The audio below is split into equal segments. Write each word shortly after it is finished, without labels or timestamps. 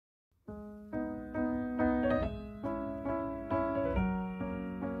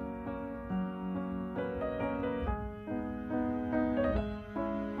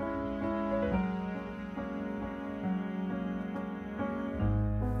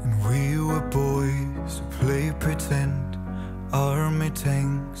And we were boys who played pretend, army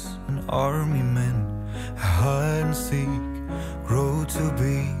tanks and army men, hide and seek, grow to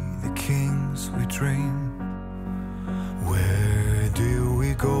be the kings we dream. Where do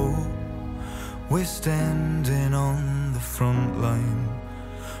we go? We're standing on the front line.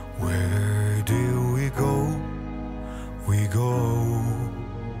 Where do we go? We go.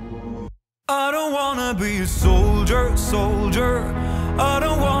 I don't wanna be a soldier, soldier. I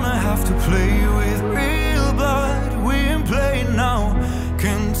don't wanna have to play with real blood. We ain't playing now.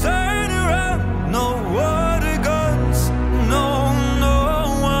 Can turn around, no water guns. No, no,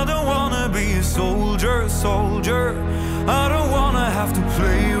 I don't wanna be a soldier, soldier. I don't wanna have to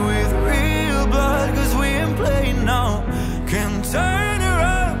play with real blood, cause we ain't playing now. Can turn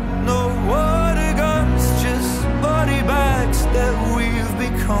around, no water guns, just body bags that we've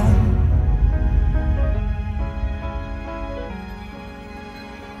become.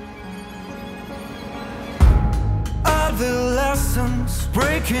 Adolescents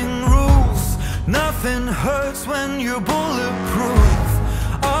breaking rules, nothing hurts when you're bulletproof.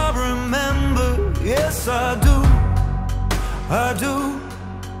 I remember, yes I do, I do.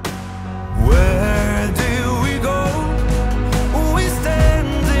 Where do we go? We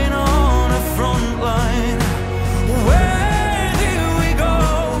standing on a front line. Where do we go?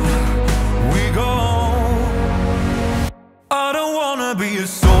 We go. I don't wanna be a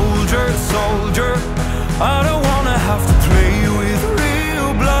soldier, soldier. I don't wanna have to play with real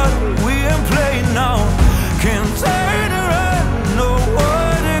blood. We ain't playing now. Can't turn around, no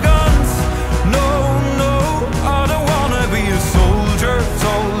water guns. No, no, I don't wanna be a soldier,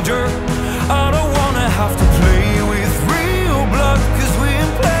 soldier. I don't wanna have to play with real blood, cause we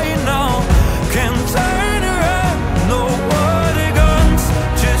ain't playing now. Can't turn around, no water guns,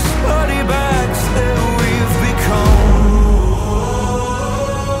 just body bags that we've become.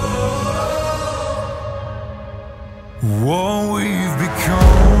 What we've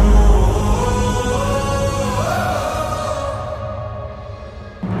become.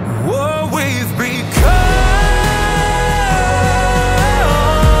 What we've become.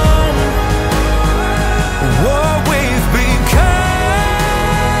 What we've become.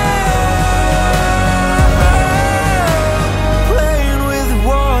 Playing with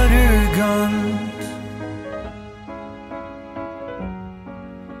water guns.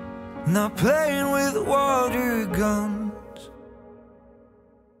 Not playing with water guns.